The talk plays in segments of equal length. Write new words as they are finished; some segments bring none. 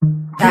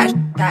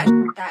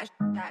Bvmpz.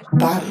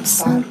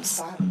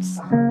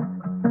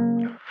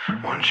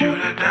 Want you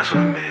to dance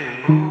with me.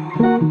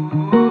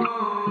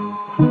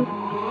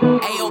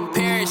 Ayo,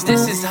 Bvmpz,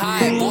 this is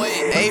high, boy.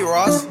 Hey,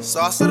 Ross,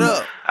 sauce it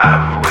up.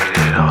 I've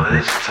waited all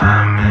this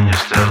time and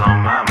you're still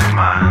on my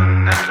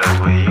mind. And the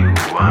way you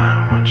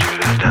whine, want you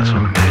to dance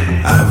with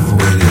me. I've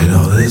waited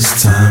all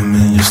this time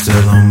and you're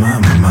still on my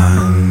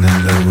mind.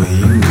 And the way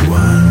you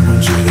whine,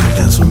 want you to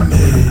dance with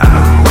me.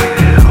 I've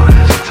waited all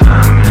this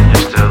time and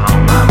you're still on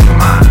my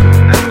mind.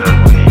 And the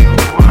way you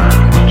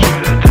whine, want you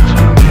to dance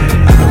with me.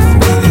 I've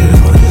waited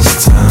all this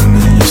time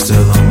and you're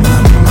still on my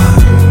mind.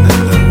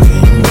 And the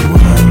way you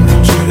whine,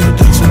 want you to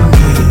dance with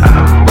me.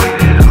 I've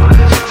waited all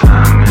this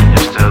time and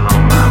you're still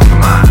on my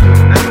mind.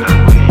 And the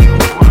way you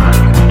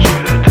whine, want you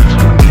to dance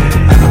with me.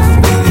 I've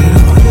waited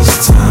all this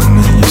time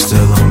and you're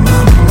still on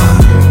my mind.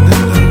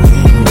 And the way you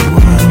whine,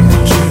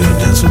 want you to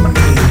dance with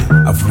me.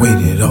 I've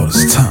waited all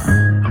this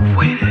time, I've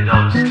waited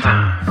all this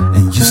time,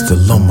 and you're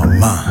still on my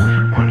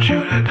mind. want you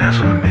to dance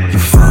with me. You're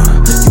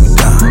fine, you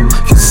down,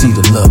 can see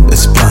the love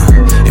is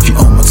blind. If you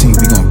on my team,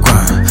 we gon'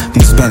 grind.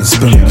 These Spanish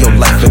spending your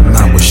life at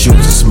mine. What's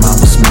yours is mine,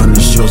 what's mine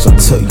is yours. I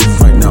tell you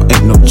right now,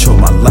 ain't no chore.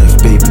 My life,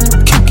 baby,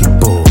 you can't get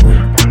bored.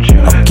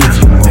 I'll give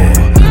you more,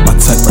 my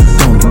type I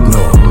don't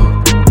ignore.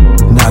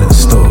 Not in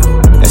store,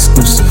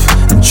 exclusive,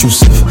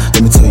 intrusive.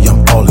 Let me tell you,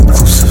 I'm all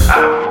inclusive.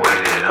 I've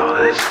waited all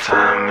this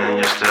time and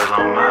you're still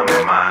on my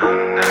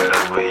mind. And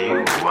the way you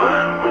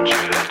whine, want you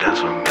to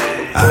dance with me.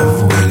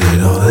 I've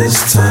waited all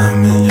this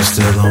time and you're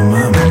still on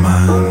my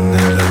mind.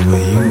 And the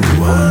way you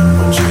whine,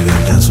 want you to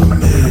dance with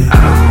me.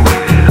 I've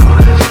waited all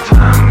this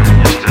time and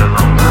you're still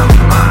on my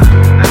mind.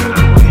 And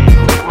the way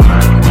you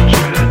whine, want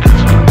you to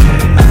dance with me.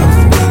 I've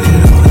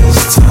waited all this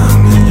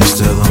time and you're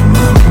still on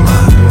my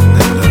mind.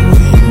 And the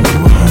way you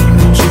whine,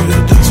 want you to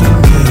dance with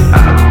me.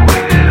 I've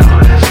waited all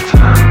this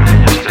time and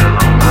you're still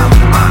on my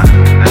mind.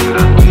 And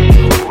the way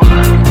you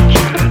whine, want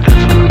you to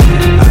dance with me.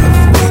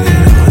 I've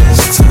waited all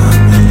this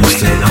time and you're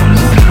still on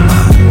my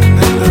mind.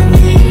 And the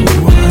way you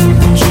whine,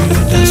 want you to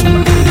dance with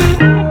me.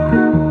 I've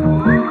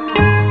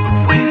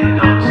waited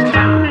all this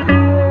time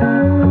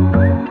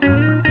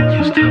and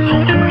you're still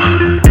on my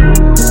mind.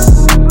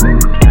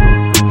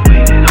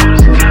 Waited all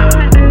this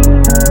time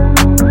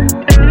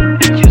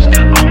and you're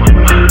still on my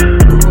mind.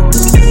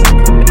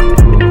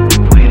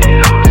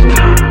 Waited all this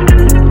time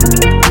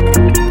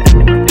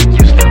and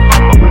you're still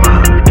on my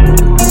mind.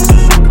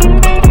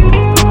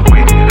 I've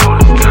waited all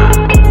this time.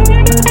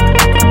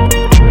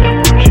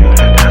 Want you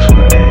to dance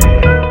with me.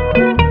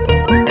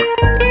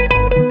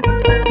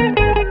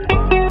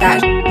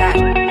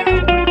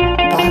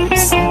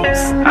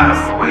 Bvmpz.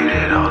 I've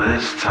waited all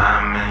this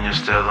time and you're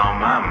still on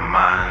my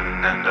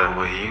mind. And the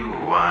way you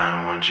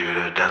whine, want you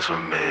to dance with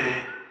me.